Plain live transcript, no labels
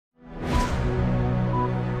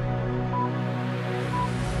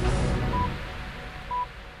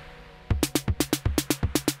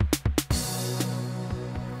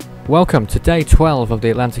Welcome to day 12 of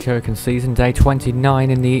the Atlantic hurricane season, day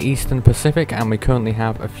 29 in the Eastern Pacific, and we currently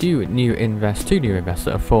have a few new invests, two new invests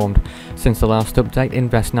that have formed since the last update.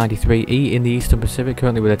 Invest 93E in the Eastern Pacific,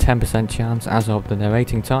 currently with a 10% chance as of the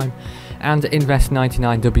narrating time, and Invest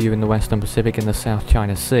 99W in the Western Pacific in the South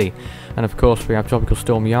China Sea. And of course we have Tropical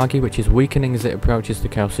Storm Yagi, which is weakening as it approaches the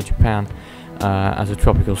coast of Japan as a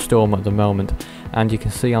tropical storm at the moment. And you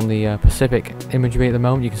can see on the Pacific imagery at the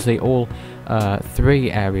moment, you can see all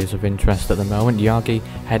three areas of interest at the moment. Yagi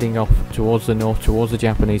heading off towards the north, towards the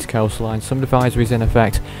Japanese coastline. Some advisories in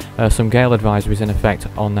effect, some gale advisories in effect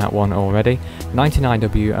on that one already.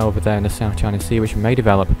 99W over there in the South China Sea, which may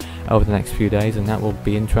develop over the next few days, and that will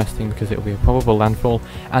be interesting because it will be a probable landfall.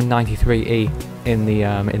 And 93E in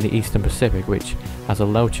the Eastern Pacific, which has a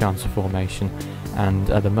low chance of formation and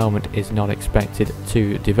at the moment is not expected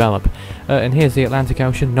to develop. And here's the Atlantic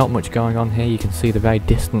Ocean. Not much going on here. You can see the very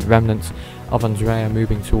distant remnants of Andrea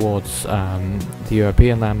moving towards the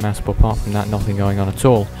European landmass, but apart from that, nothing going on at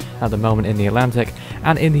all at the moment in the Atlantic.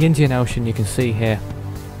 And in the Indian Ocean, you can see here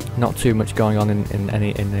not too much going on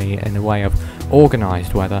in the way of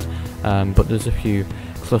organised weather, but there's a few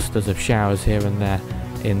clusters of showers here and there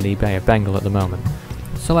in the Bay of Bengal at the moment.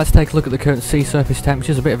 So let's take a look at the current sea surface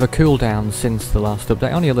temperatures. A bit of a cool down since the last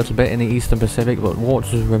update, only a little bit in the Eastern Pacific, but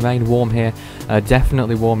waters remain warm here,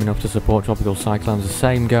 definitely warm enough to support tropical cyclones. The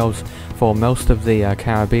same goes for most of the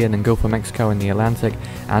Caribbean and Gulf of Mexico in the Atlantic,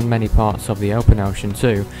 and many parts of the open ocean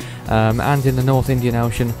too. And in the North Indian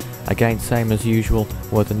Ocean, again same as usual,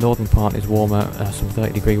 where the northern part is warmer, some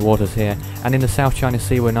 30-degree waters here, and in the South China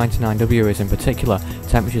Sea, where 99W is in particular,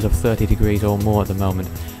 temperatures of 30 degrees or more at the moment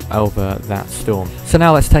over that storm. So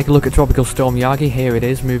now let's take a look at Tropical Storm Yagi. Here it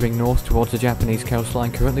is, moving north towards the Japanese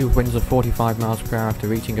coastline, currently with winds of 45 miles per hour after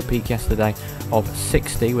reaching a peak yesterday of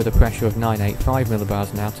 60 with a pressure of 985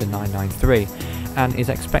 millibars now to 993, and is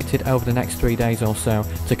expected over the next 3 days or so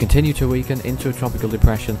to continue to weaken into a tropical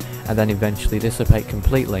depression and then eventually dissipate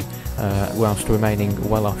completely whilst remaining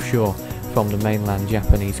well offshore from the mainland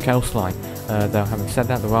Japanese coastline. Though having said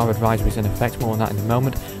that, there are advisories in effect, more on that in a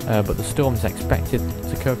moment, but the storm is expected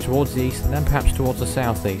to curve towards the east and then perhaps towards the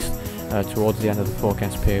southeast towards the end of the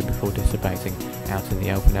forecast period before dissipating out in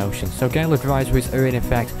the open ocean. So gale advisories are in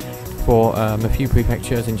effect for a few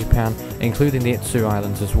prefectures in Japan, including the Itsu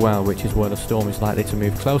Islands as well, which is where the storm is likely to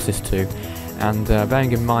move closest to. And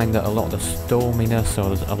bearing in mind that a lot of the storminess,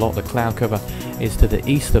 or a lot of the cloud cover, is to the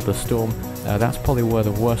east of the storm, that's probably where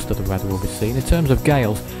the worst of the weather will be seen. In terms of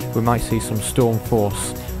gales, we might see some storm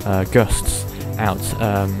force gusts out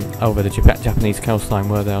over the Japanese coastline,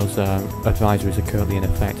 where those advisories are currently in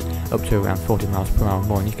effect, up to around 40 miles per hour or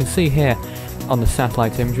more. And you can see here on the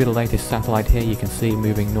satellite imagery, the latest satellite here, you can see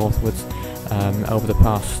moving northwards over the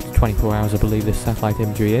past 24 hours, I believe this satellite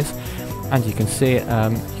imagery is. And you can see it,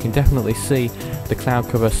 you can definitely see the cloud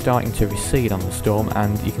cover starting to recede on the storm,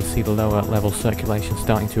 and you can see the lower level circulation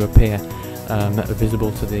starting to appear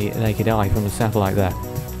visible to the naked eye from the satellite there.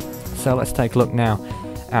 So let's take a look now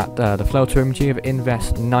at the floater imagery of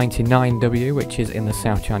Invest 99W, which is in the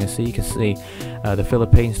South China Sea. You can see the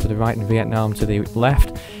Philippines to the right and Vietnam to the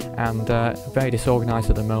left, and very disorganised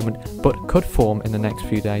at the moment, but could form in the next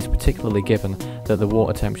few days, particularly given that the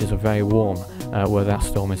water temperatures are very warm where that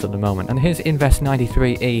storm is at the moment. And here's Invest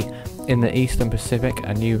 93E in the Eastern Pacific,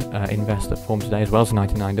 a new invest that formed today, as well as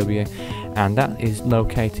 99W, and that is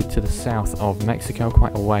located to the south of Mexico,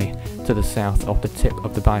 quite a way to the south of the tip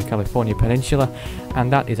of the Baja California Peninsula,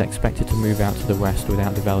 and that is expected to move out to the west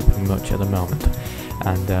without developing much at the moment.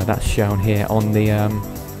 And that's shown here on the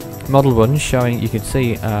model run, showing, you can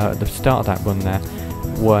see the start of that run there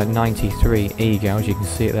were 93E goes. You can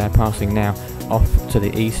see it there passing now off to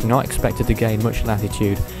the east, not expected to gain much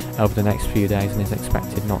latitude over the next few days, and is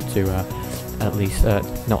expected not to at least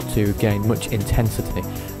not to gain much intensity,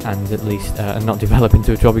 and at least not develop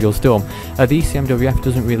into a tropical storm. The ECMWF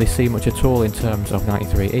doesn't really see much at all in terms of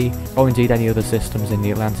 93E, or indeed any other systems in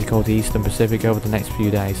the Atlantic or the Eastern Pacific over the next few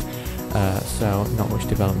days. So not much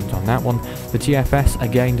development on that one. The GFS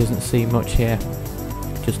again doesn't see much here,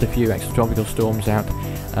 just a few extratropical storms out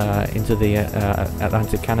into the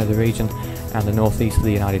Atlantic Canada region and the northeast of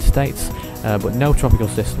the United States, but no tropical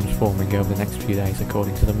systems forming over the next few days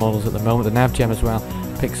according to the models at the moment. The NavGem as well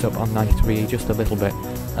picks up on 93E just a little bit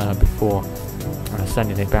before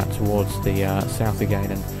sending it back towards the south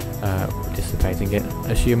again and dissipating it,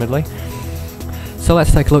 assumedly. So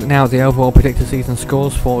let's take a look now at the overall predicted season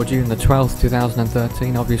scores for June the 12th,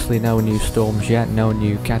 2013. Obviously no new storms yet, no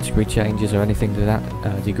new category changes or anything to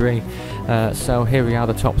that degree. So here we are,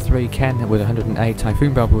 the top three: Ken with 108,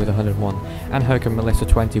 Typhoon Boba with 101, and Hurricane Melissa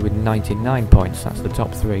 20 with 99 points. That's the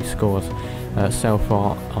top three scores so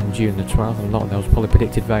far on June the 12th, and a lot of those probably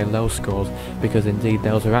predicted very low scores, because indeed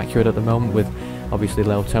those are accurate at the moment with obviously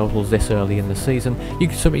low totals this early in the season. You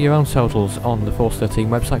can submit your own totals on the Force 13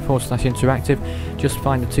 website /interactive. Just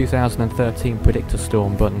find the 2013 Predictor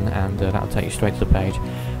Storm button, and that'll take you straight to the page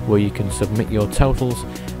where you can submit your totals,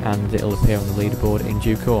 and it'll appear on the leaderboard in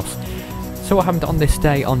due course. So what happened on this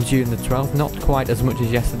day on June the 12th? Not quite as much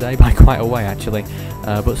as yesterday, by quite a way actually,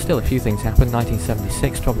 but still a few things happened.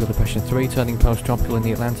 1976, Tropical Depression 3 turning post-tropical in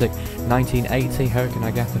the Atlantic. 1980, Hurricane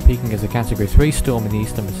Agatha peaking as a Category 3 storm in the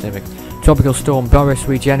Eastern Pacific. Tropical Storm Boris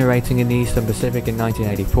regenerating in the Eastern Pacific in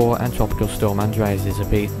 1984, and Tropical Storm Andreas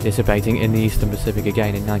dissipating in the Eastern Pacific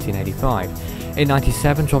again in 1985. In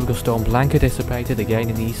 97, Tropical Storm Blanca dissipated again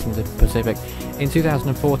in the Eastern Pacific. In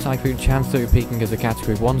 2004, Typhoon Chansu peaking as a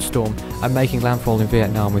Category 1 storm and making landfall in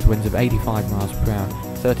Vietnam with winds of 85 miles per hour,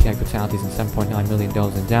 38 fatalities and $7.9 million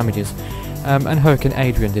in damages. And Hurricane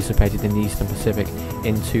Adrian dissipated in the Eastern Pacific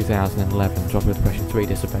in 2011, Tropical Depression 3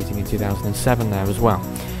 dissipating in 2007 there as well.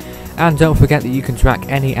 And don't forget that you can track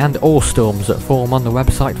any and all storms that form on the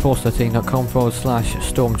website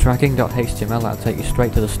force13.com/stormtracking.html. That'll take you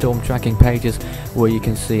straight to the storm tracking pages where you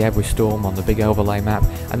can see every storm on the big overlay map,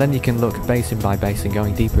 and then you can look basin by basin,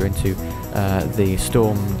 going deeper into the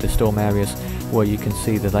storm areas, where you can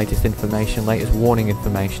see the latest information, latest warning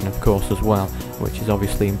information of course as well, which is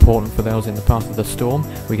obviously important for those in the path of the storm.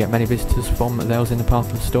 We get many visitors from those in the path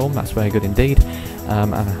of the storm, that's very good indeed,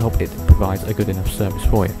 and I hope it provides a good enough service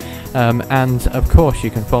for you. And of course you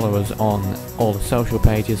can follow us on all the social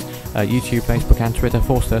pages, YouTube, Facebook and Twitter,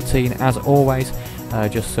 Force 13 as always.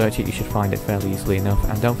 Just search it, you should find it fairly easily enough,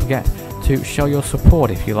 and don't forget to show your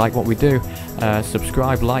support if you like what we do.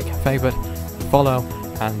 Subscribe, like, favourite, follow,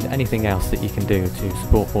 and anything else that you can do to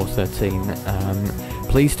support Force 13,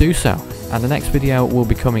 please do so. And the next video will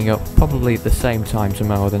be coming up probably at the same time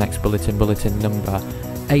tomorrow, the next bulletin number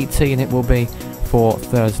 18 it will be, for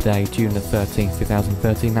Thursday, June the 13th,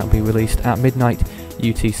 2013. That will be released at midnight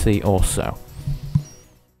UTC or so.